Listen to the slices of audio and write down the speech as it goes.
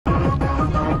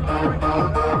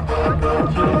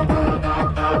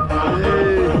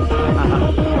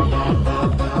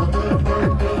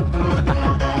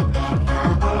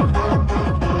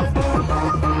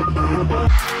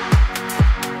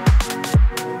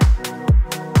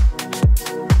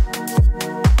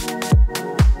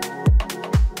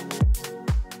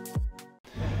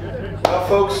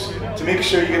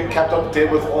sure you get kept up to date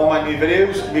with all my new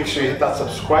videos. Make sure you hit that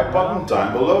subscribe button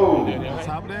down below. What's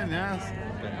happening? Yes.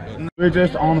 We're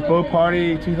just on the boat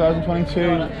party 2022.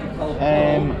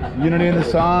 Unity in the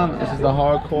song. This is the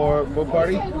hardcore boat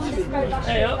party.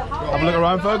 Have a look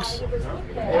around, folks. Look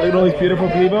at all these beautiful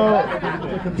people.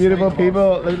 Beautiful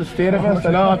people. Look at the state of us.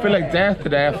 I know. I feel like death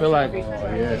today. I feel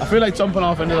like jumping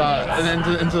off into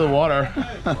the water.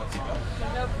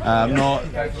 No,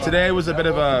 today was a bit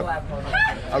of a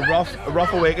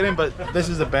rough awakening, but this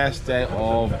is the best day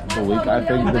of the week. I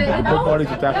think the boat parties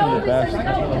are definitely the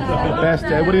best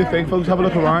day. What do you think, folks? Have a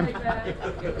look around.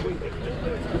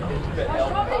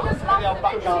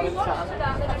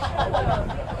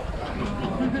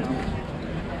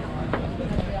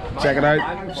 Check it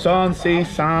out. Sun, sea,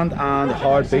 sand and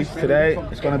hard beach today.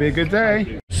 It's going to be a good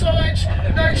day. Sides,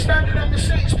 no standing on the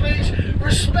seats, please.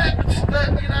 Respect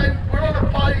that, you know, we're on a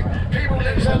boat, people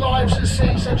lose their lives at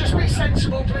sea, so just be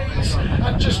sensible, please,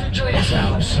 and just enjoy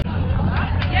yourselves.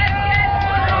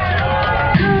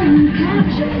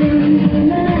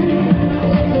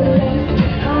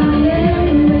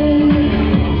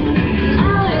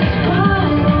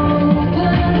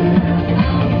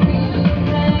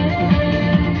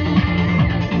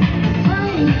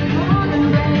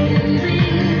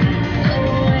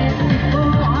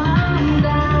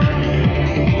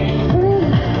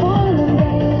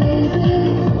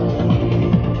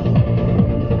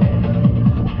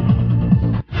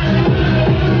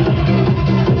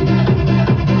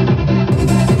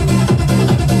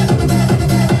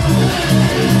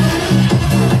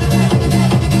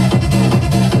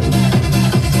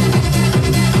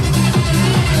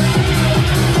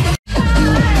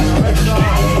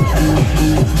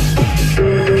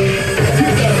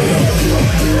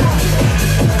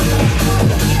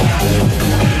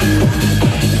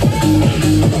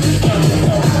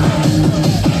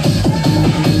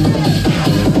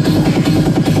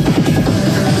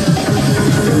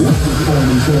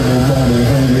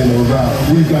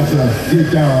 We got to get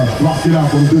down, rock it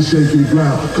out on this shaky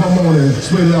ground. Come on and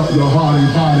split up your hearty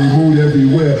body, mood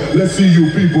everywhere. Let's see you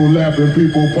people laughing,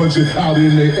 people punching out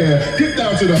in the air. Get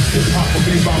down to the hip-hop,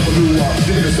 bebop, baloo,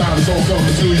 then the sound is all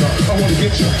coming to ya. I wanna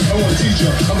get ya, I wanna teach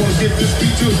ya, I wanna get this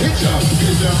beat to hit ya.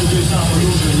 Get down to this hop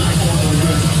illusion, like on the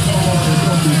rest. Come on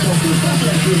and come through, come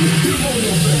back to it. Get on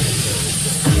your face.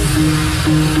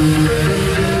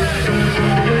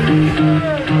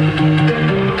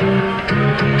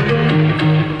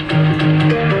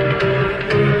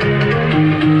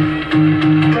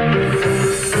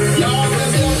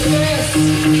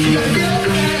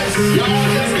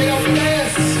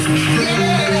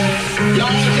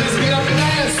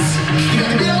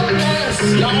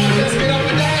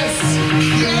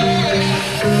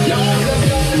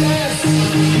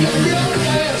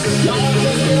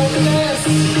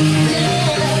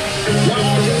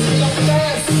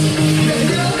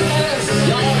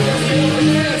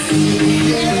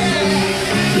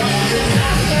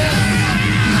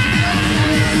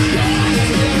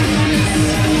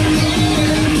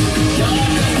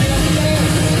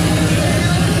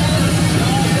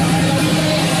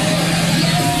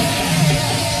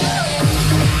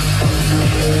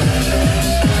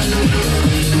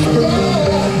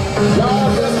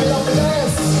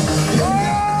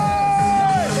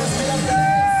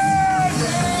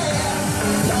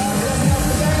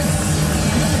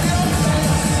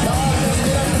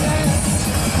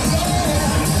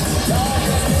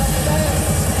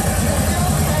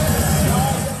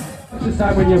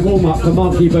 When you warm up for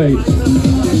Monkey Beats.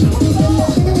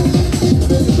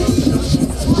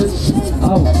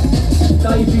 Oh,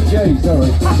 Davey G,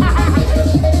 sorry.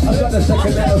 I've got the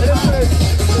second letter.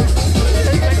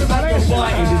 You're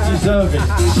fighting, you deserve it.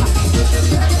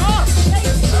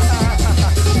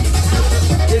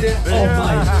 Did it? Oh,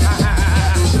 mate.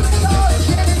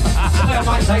 I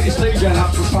might take this DJ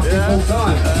up for fucking full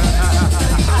time.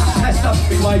 That stuff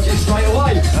will be waging straight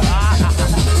away.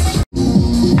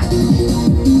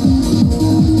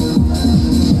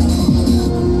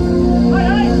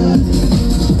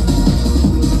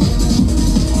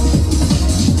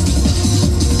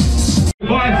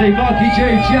 Marky G,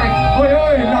 Jack, oi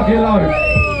oi, love you loads.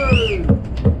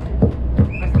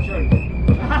 That's the truth.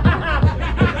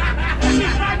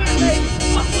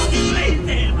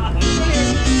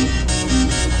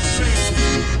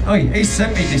 Oi, he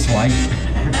sent me this way.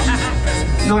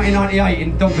 1998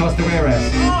 in Doncaster Warehouse.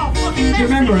 Do you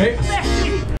remember it?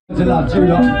 To love, true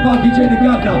love. Marky G the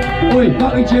Governor. Oi,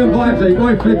 Marky G and Vibesy,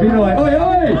 oi flipping oi. Oi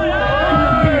oi!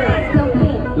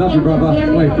 Love you, brother.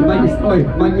 Oi,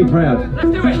 make me proud.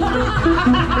 Let's do it.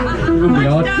 It won't be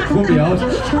hard. It won't be hard.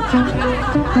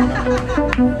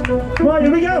 Right,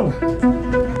 here we go.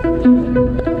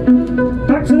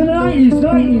 Back to the 90s.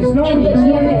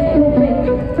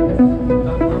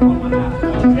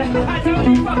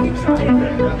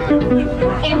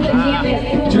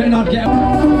 Do you not get?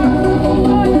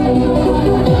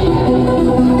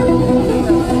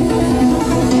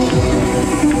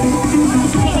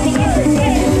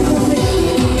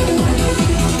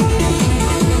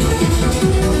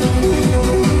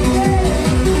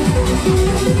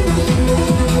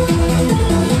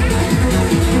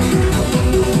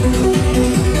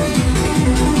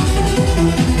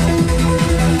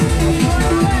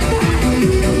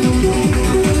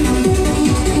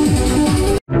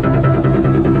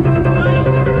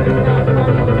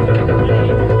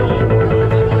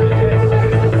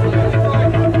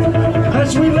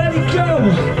 As we let it go.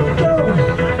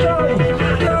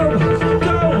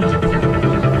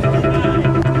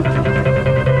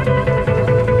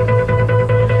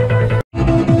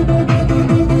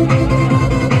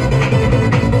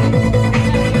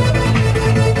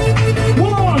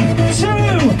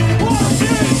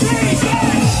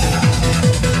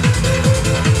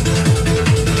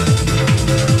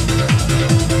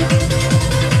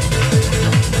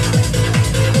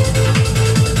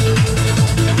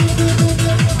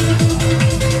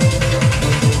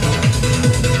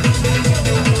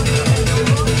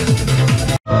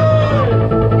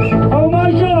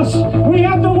 We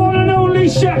have the one and only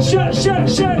Sharkey! Let's do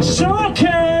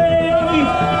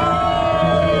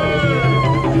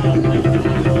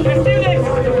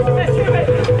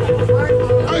this!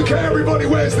 Okay, everybody,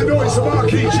 where's the noise?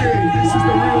 Sharkey G. This is the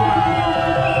real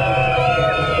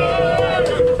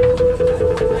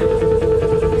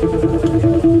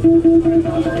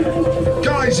man.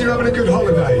 Guys, you having a good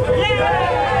holiday? Yeah!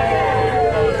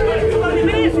 Come on,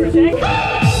 here for a sec.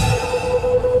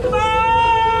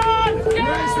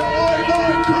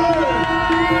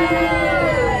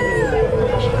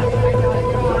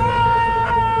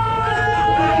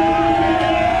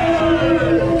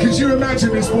 Could you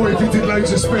imagine this boy if he did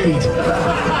loads of speed?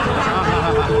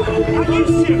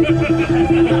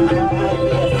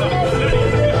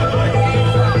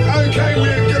 Okay,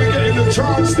 we're gonna get in the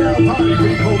trance now, party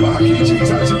people, but I'll keep you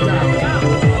touching down.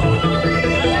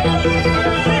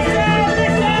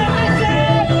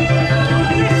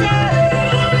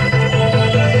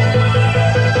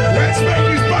 Let's make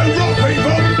this boat rock,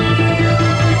 people!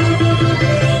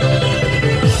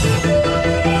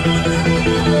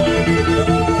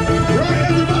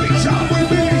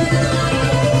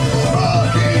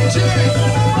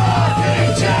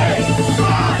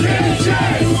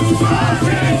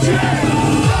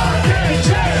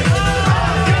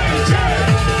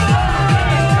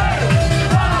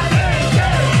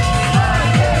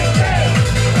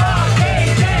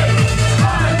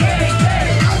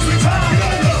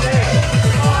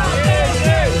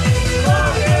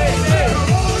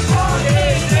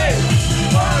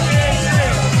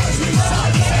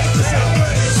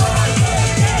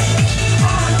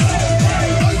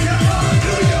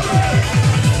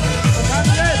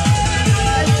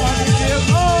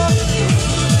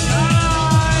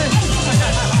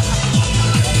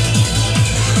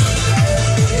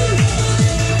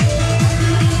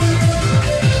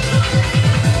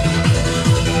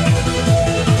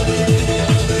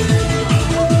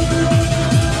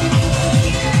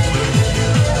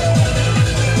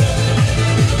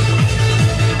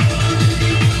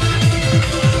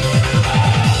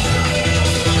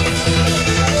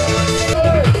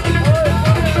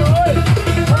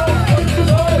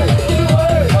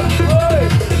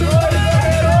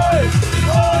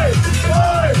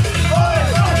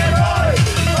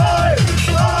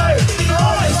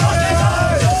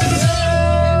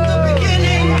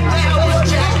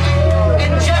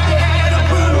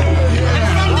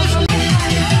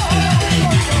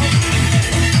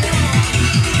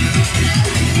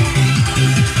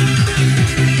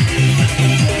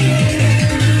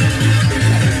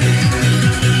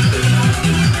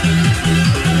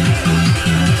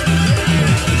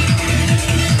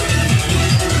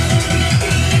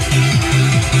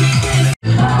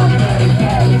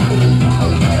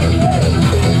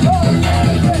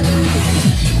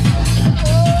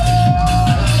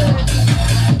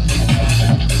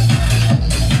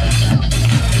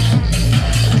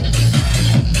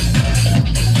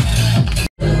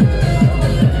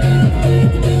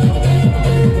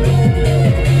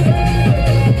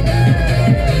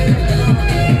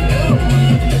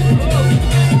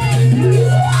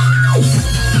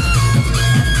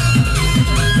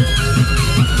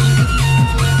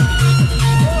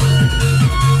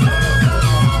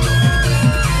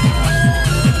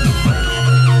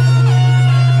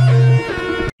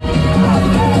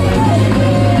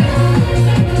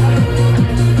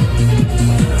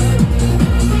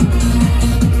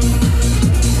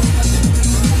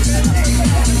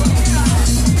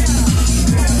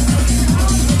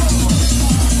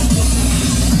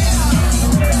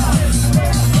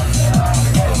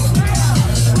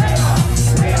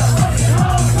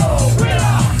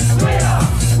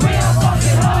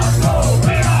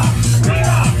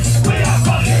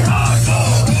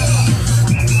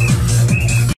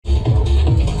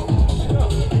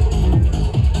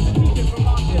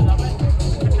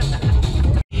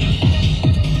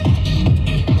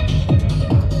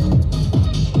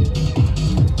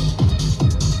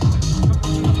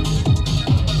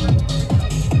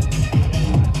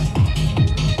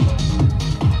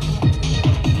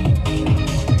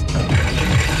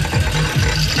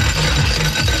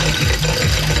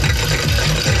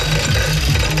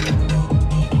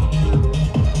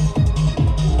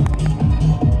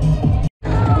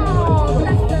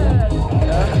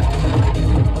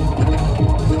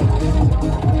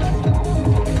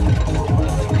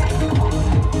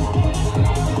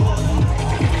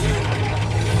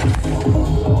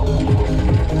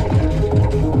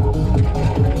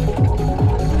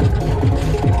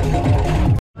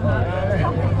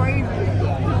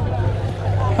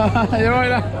 You're right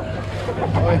now.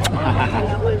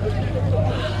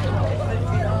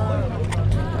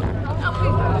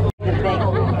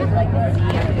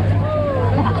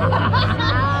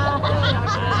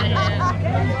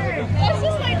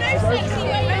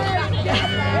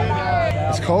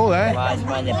 It's cold, eh? Where's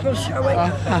my nipple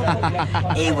showing?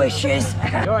 He wishes.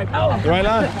 Right,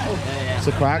 lad? It's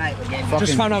a crack.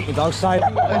 Just found out the dog's side.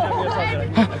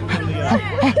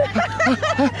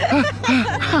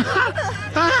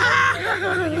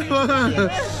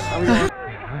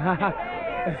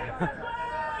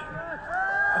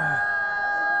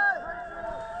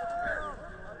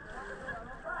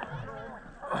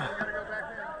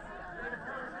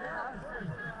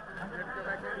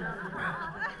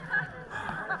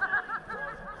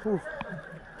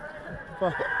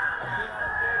 Fuck.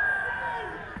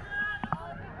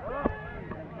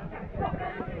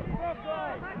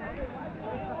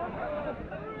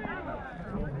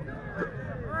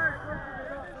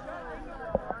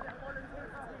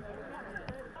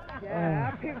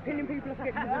 Pinning people off.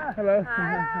 Hello.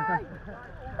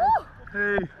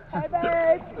 Hey. Hey,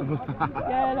 babe.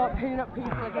 Yeah, like pinning up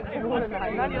people against the wall and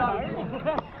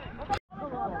that.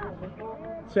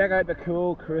 Check out the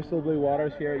cool crystal blue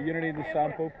waters here at Unity in the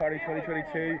Sun Boat Party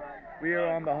 2022. We are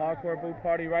on the hardcore boat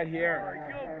party right here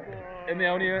in the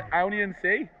Ionian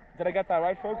Sea. Did I get that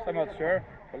right, folks? I'm not sure.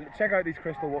 But check out these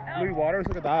crystal blue waters.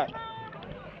 Look at that.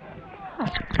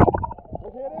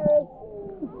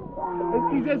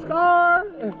 He's a scar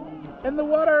in the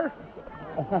water.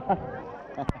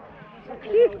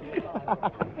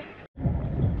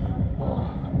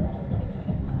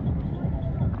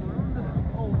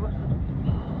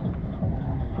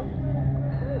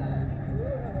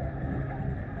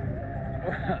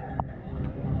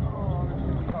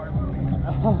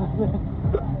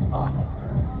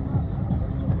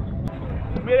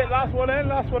 Made it, last one in,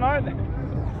 last one out.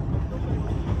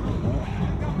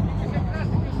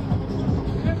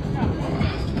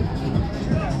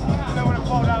 Don't want to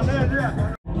fall down there, do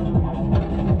you?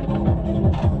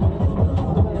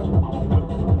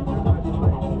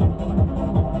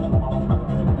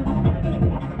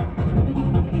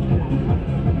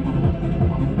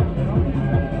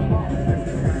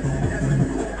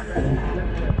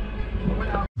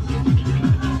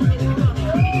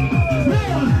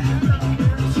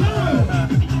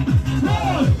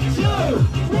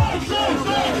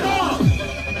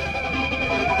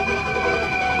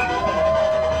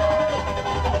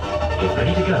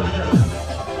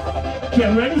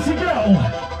 Get ready to go!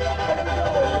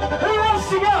 Who wants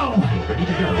to go? Ready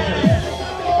to go.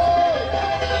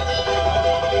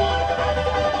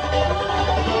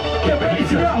 Get ready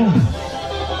to go!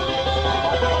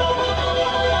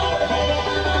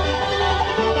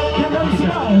 Get ready to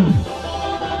go!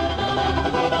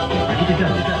 Ready to go.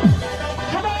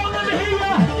 Come on, let me hear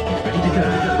ya! Ready to go.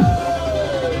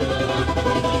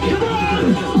 Come on!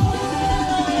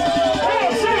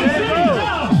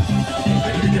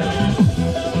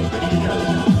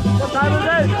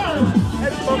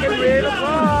 It's fucking real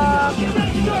fun! Get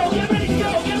ready to go! Get ready to go!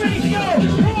 Get ready to go!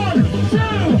 1, 2,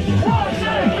 1, 2,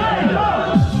 3, go!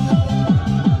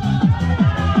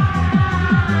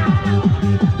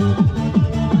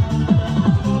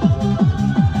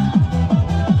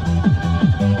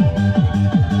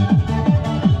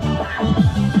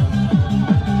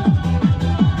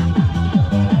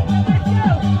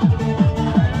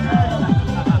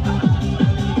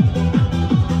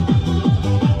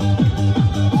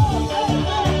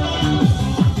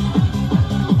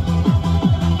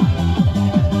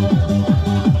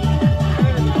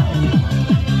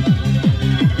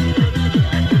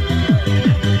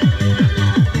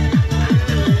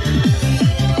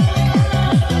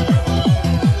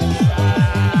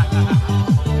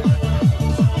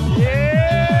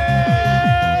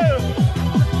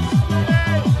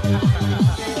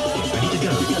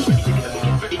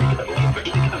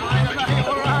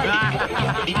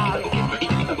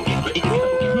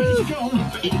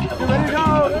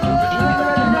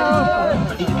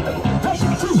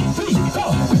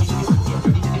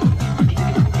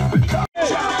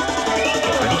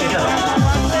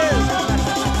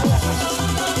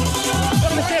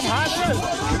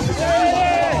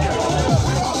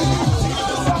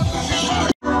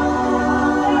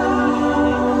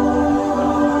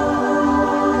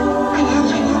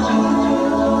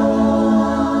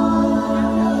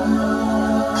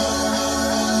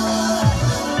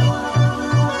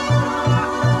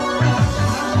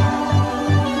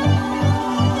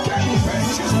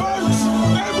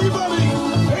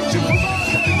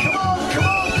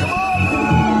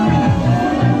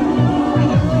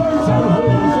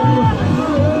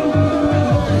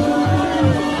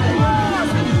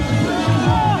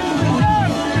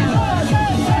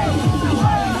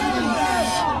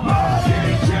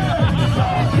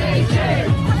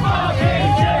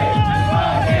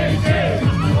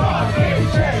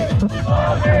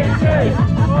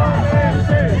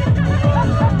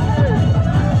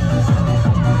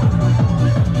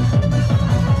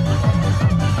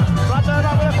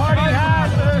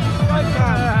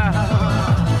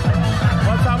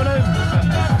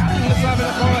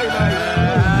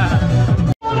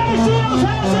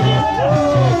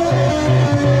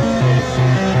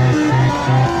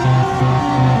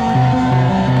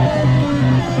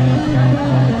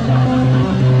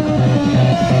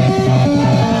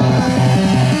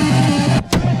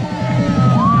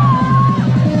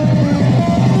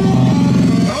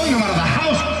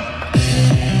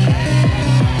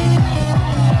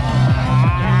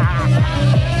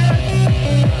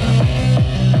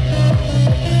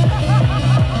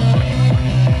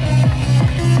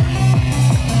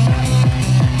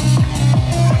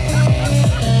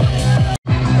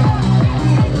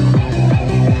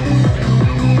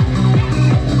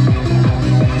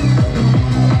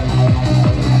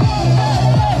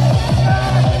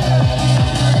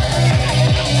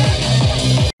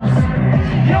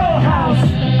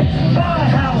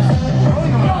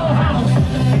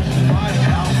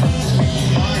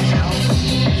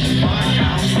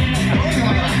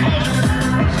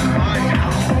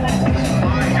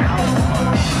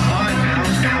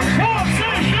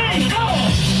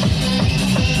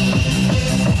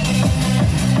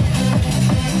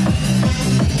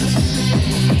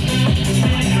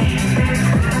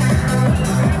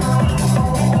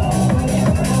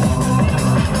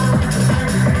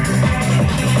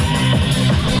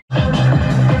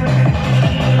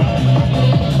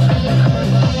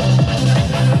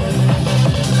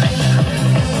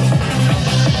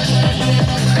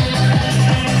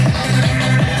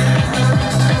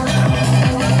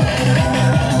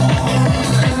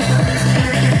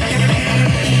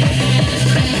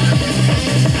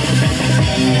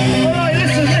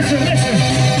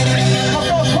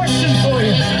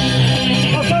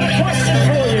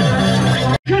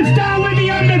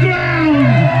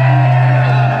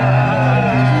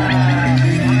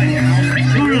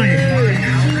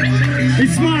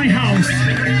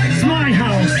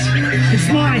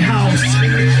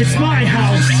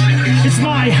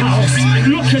 house.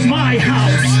 Look at my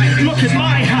house. Look at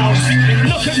my house.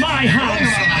 Look at my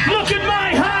house. Look at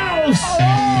my house.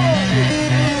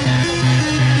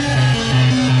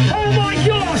 Oh my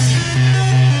gosh.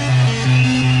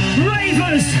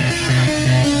 Ravers.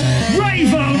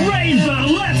 Raver,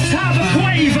 let's have a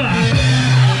quaver.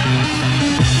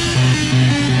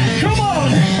 Come on.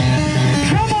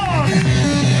 Come on.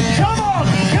 Come on.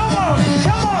 Come on.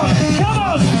 Come on. Come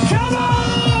on. Come on.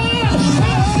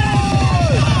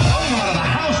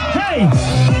 Hey.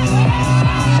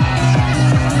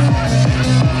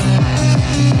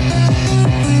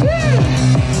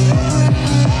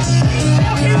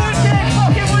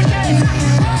 Fucking wicked.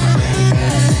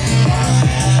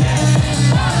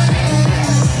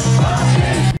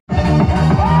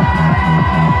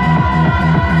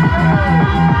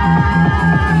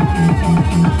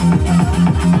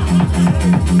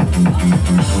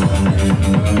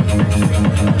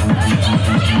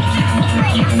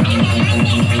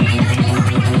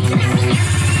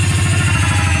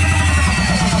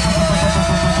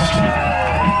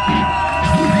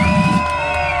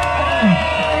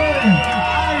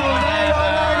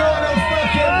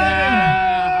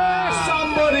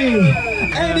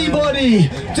 Anybody,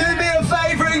 do me a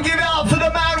favour and give it up for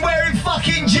the man wearing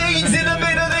fucking jeans in the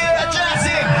middle of the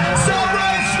Atlantic.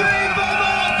 Someone scream for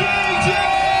Marky G!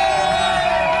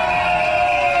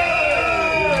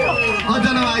 I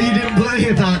don't know how you didn't play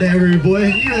it out there, rude boy.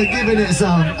 You were giving it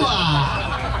some.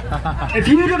 If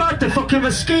you'd have had the fucking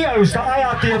mosquitoes that I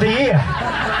had the other year,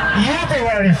 you'd be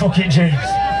wearing fucking jeans.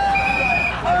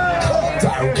 Calm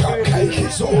down, Cupcake,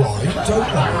 it's alright,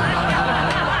 don't worry.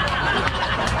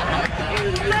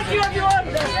 Thank you, everyone.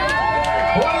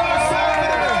 One last time for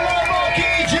the man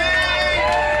Marky G!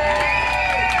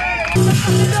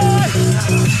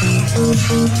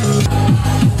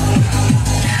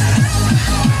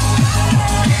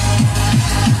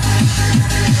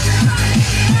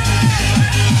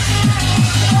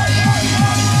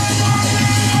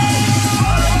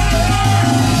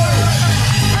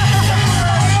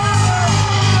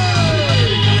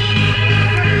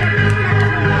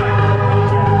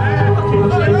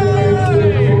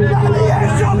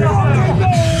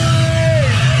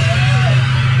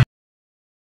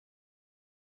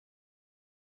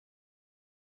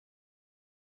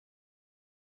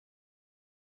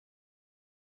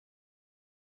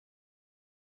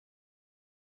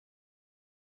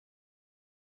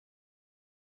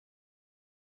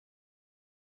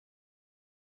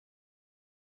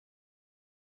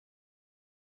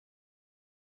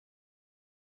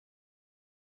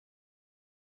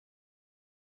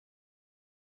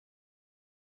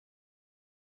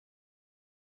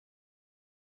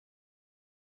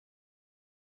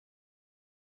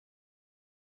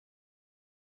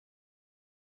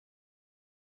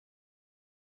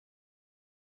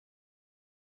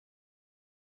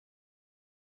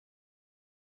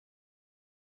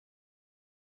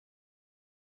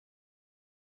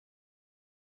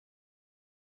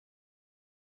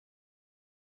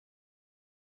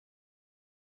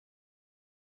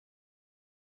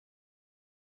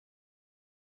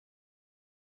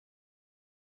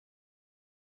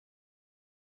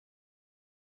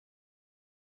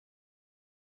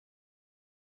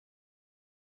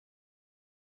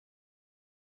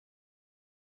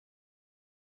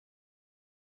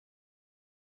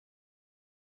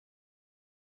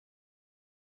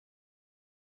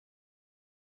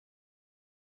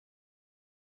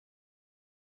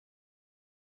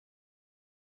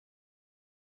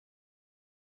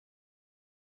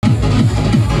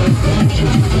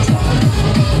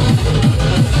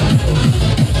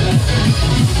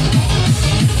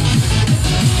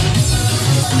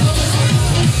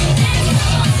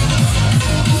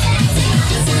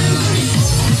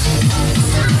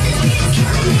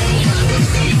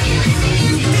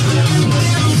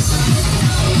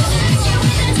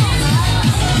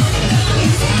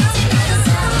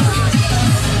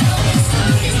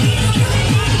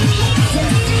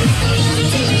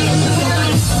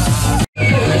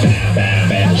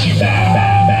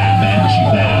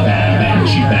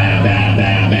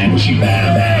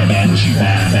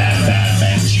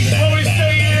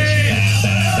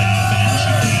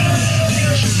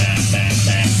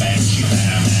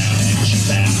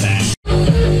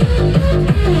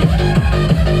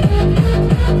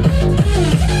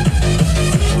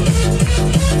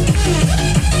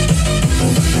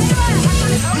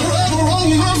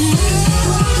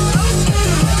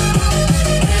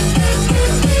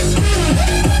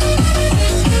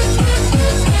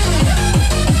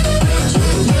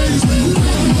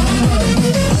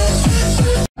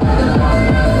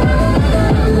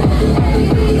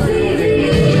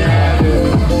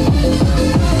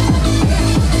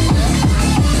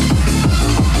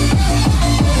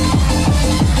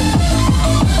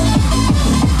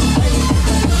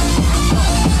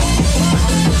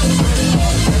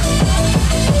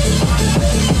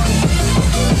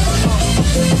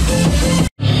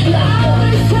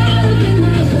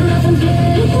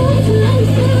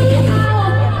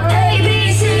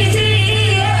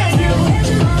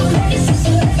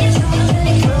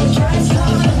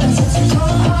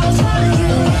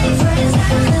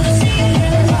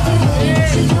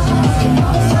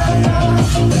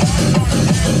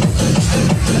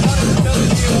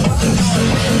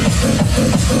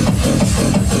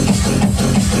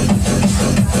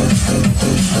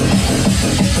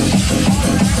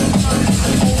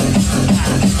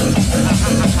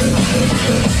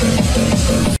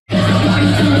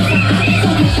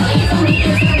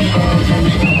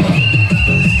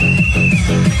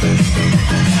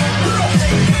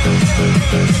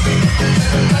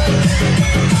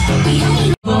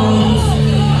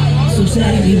 So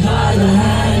take me by the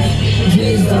hand,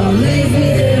 please don't leave me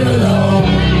here alone.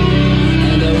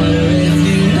 And I wonder if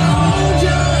you know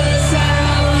just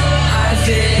how I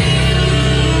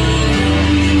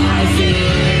feel,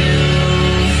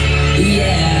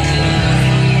 yeah.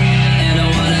 And I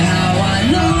wonder how I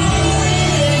know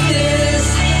if this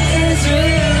is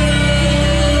real,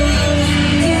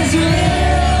 it's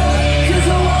real. 'Cause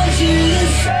I want you to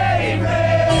save me,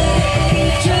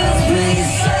 just please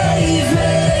save me.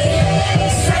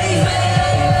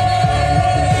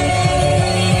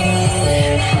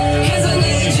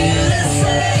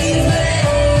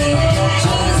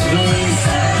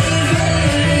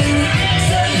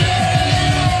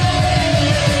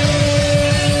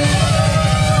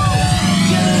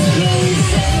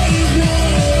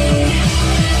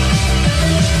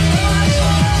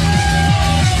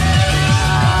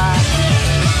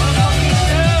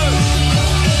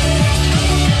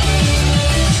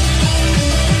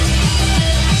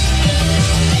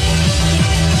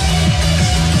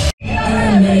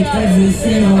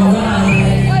 Everything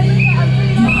alright.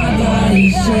 My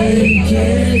body's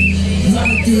shaking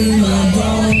right through my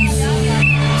bones.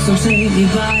 So take me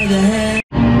by the hand.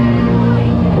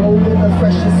 Rolling the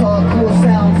freshest hardcore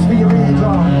sounds for your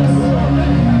eardrums.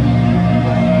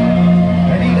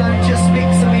 And he don't just mix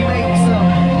them, he makes them.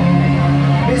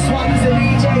 This one's a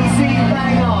DJC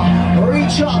banger.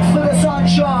 Reach up for the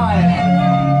sunshine.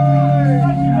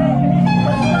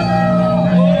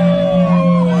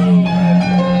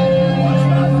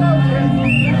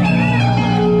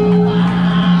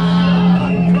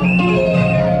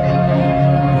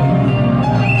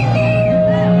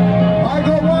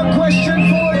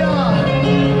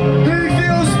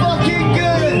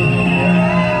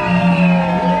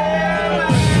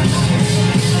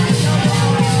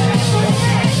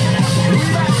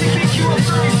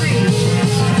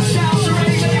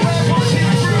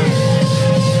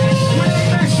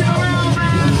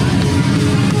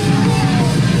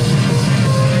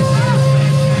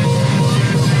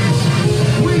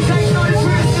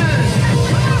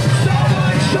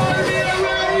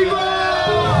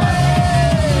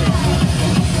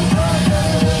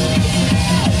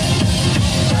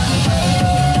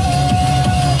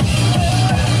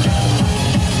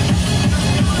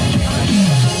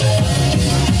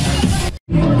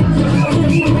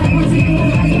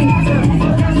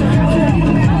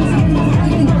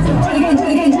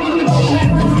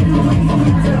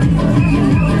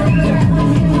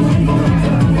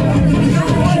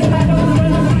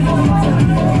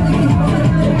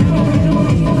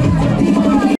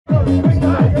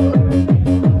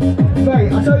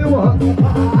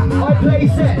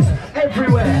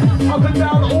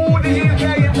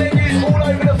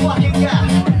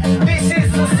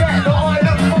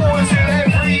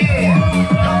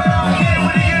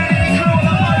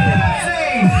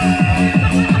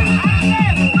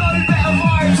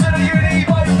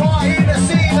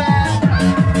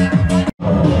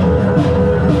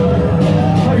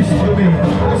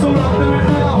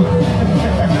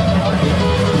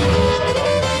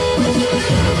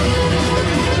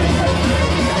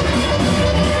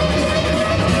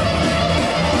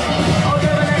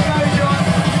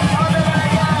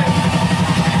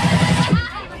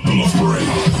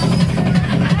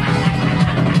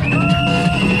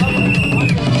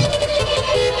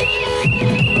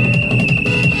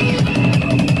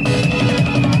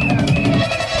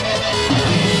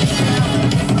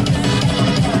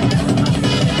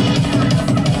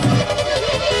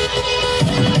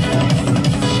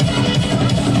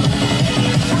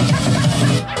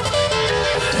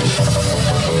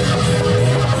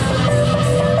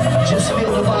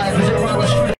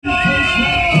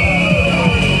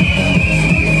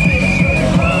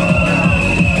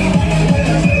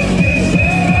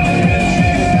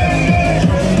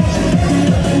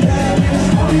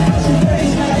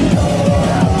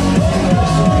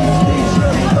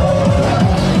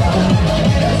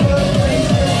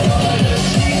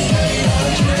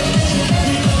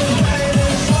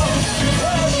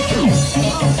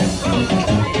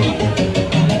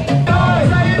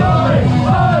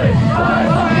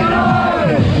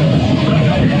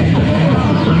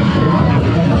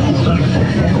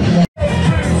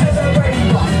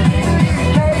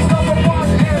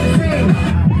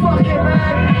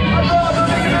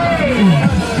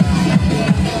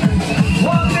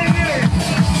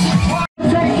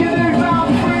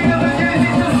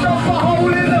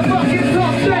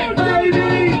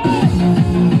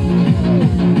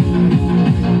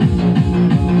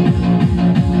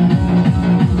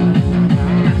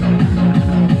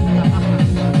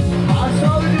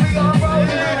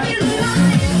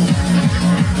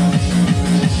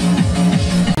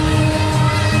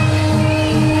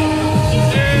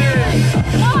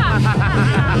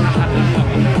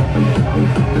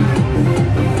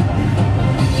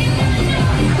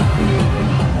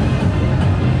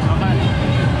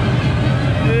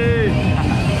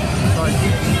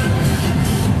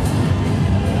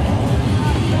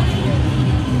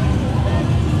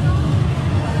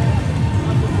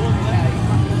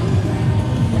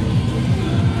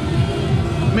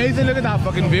 amazing. Look at that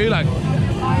fucking view, like.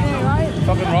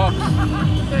 Fucking rocks.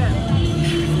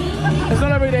 It's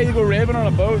not every day you go raving on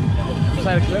a boat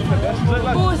beside a cliff like this.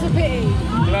 Like, Oh, it's a pity.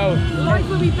 you know, Life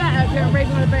would be better if you were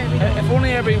raving on a boat every day. if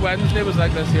only every Wednesday was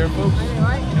like this here, folks.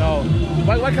 Right? No.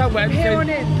 Why can't Wednesday? Here on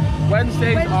in.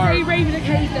 Wednesdays are Wednesday, raving a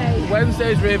cave day.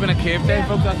 Wednesday's raving a cave day,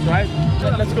 folks. That's right.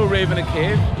 Let's go raving a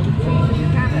cave.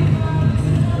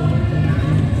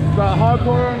 We've got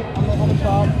hardcore on the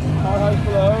top, hard house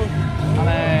below, and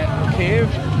a cave.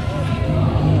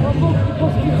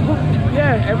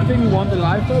 Yeah, everything you want in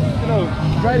life, folks. You know,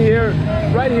 right here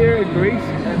in Greece,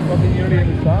 and fucking Unity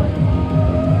in the sun.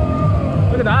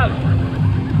 Look at that.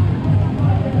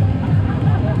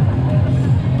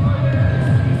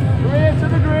 Grave to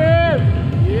the grave.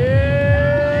 Yeah.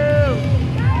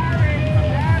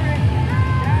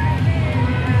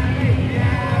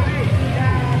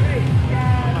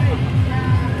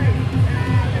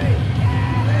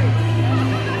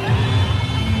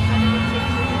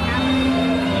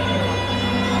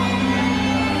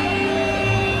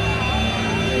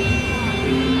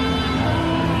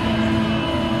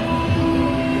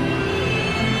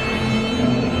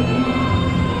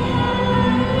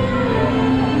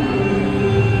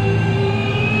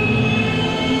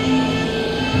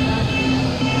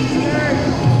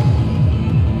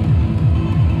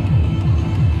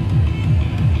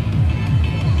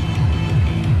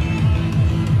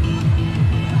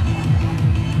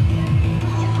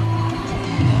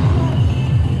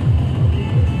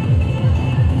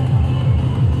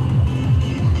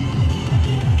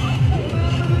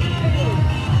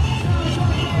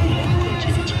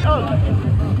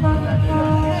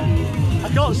 I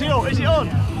can't see on. Is it on?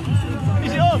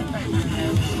 Is it on?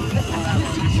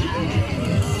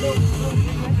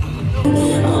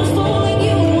 I'm falling,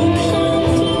 you won't come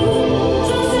through.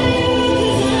 Don't say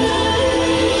everything's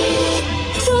alive.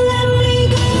 So let me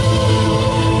go.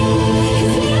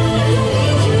 'Cause now I don't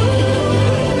need you.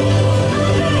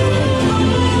 I'm better on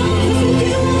my own. 'Cause if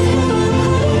you won't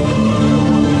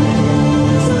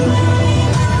so let me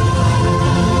go.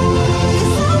 'Cause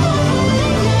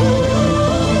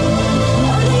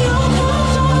I'm under your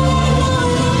control.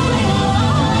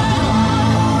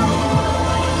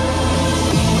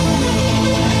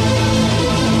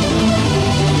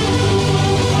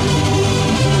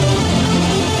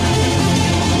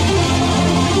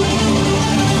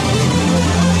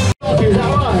 Is that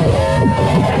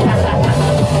right?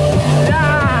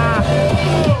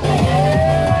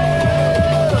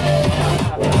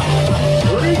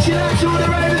 Reaching out to all the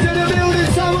ravers in the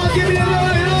building, someone give me a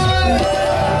line.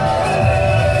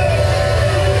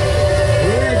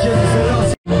 Legends of us.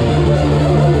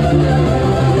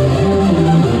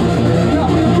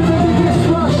 Nothing to the biggest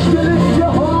rush to lift you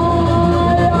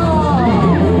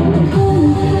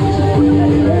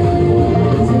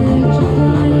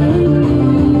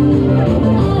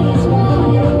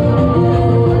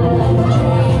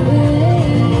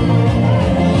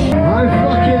I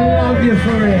fucking love you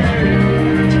for it.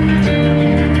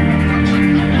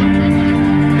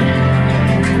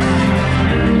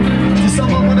 Does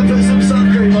someone want to put some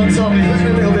sun cream on top? It's looking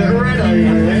a little bit red over here.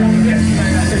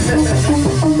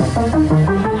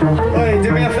 Hey,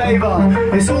 do me a favour.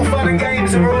 It's all fun and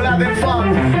games and we're all having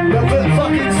fun. But put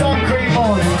fucking sun cream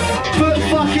on. Put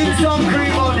fucking sun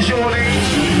cream on, surely.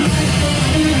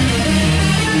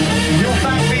 You'll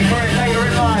thank me for it later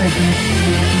in life.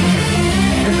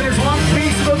 If there's one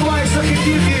piece of advice I can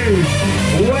give you,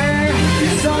 wear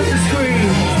sunscreen.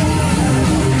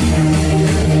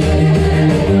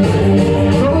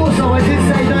 But also, I did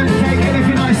say don't take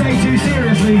anything I say too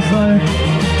seriously, so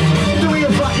do what you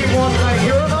fucking want, mate.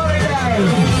 You're on holiday.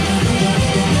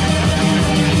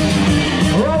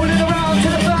 Rolling around to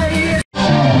the bay.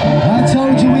 I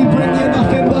told you we bring you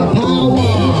nothing but power.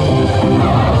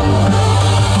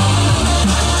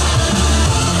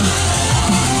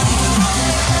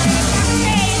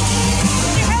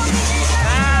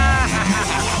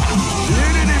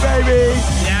 Unity, baby!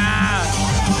 Yeah!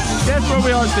 Guess where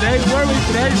we are today? Where are we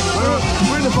today?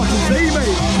 We're in the fucking sea,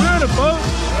 mate! We're in a boat!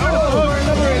 We're in a boat! We're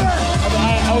in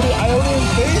Ionian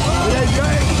Sea?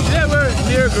 Yeah, we're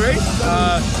near Greece.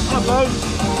 On a boat.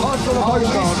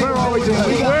 Where are we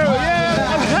today? Yeah!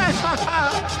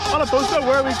 On a boat, so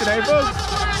where are we today, folks?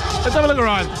 Let's have a look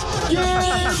around.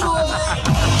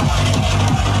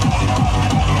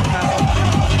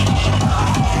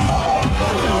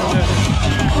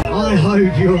 I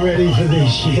hope you're ready for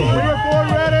this shit. We're born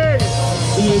ready!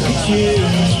 Look at you,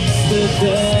 stood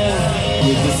there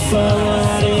with the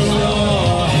sunlight in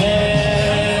your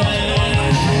hair.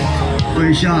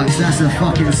 Blue Sharks, that's a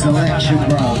fucking selection,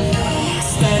 bro.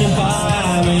 Standing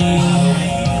by me,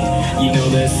 you know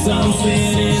that There's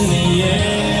something in the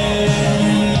air.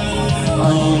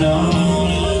 Oh no.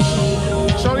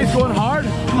 Charlie's going hard.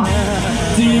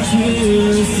 Do you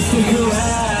choose to stick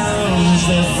around? Is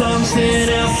there something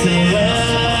else around?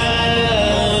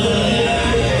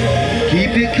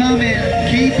 Keep it coming,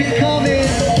 keep it coming.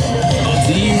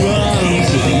 Do you run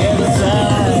to the other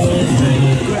side? The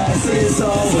grass is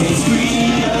always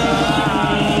greener.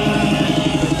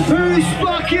 Who's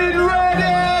fucking ready?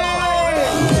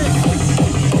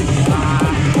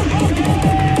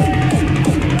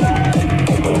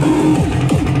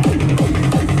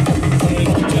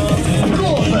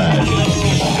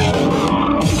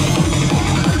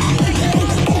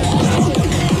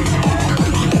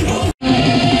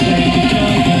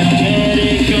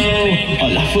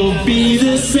 Will be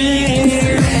the same.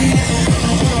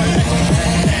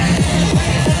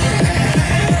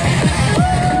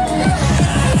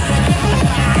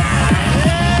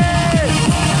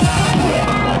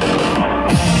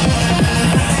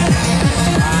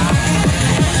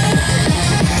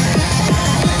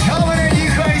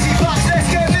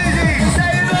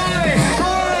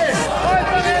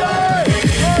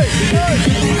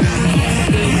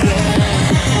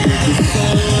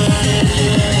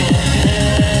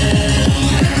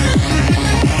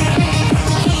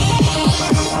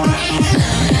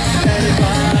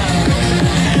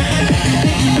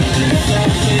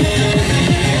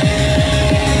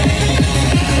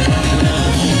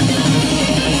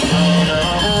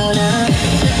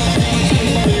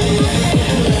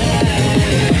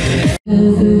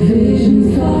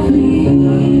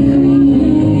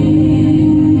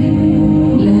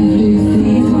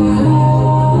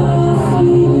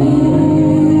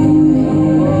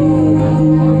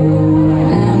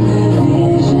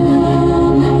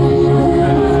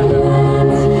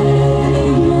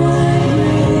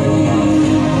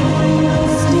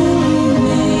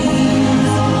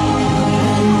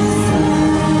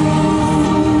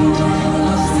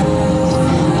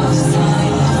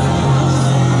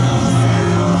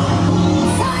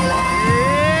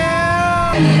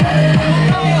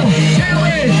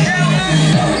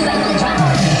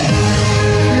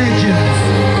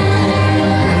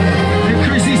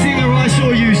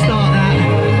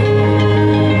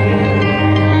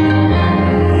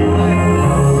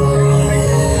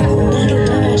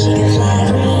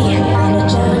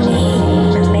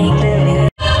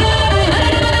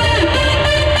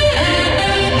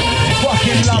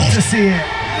 See it.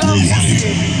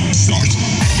 Start.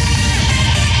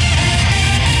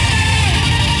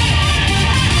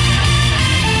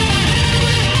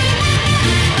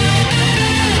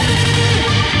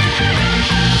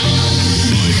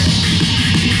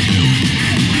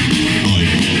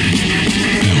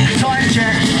 Time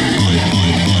check.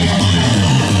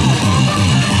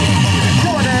 Go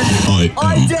on then. I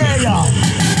dare ya.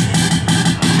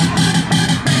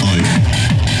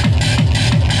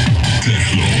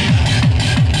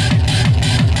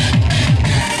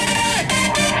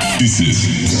 This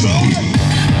is sound.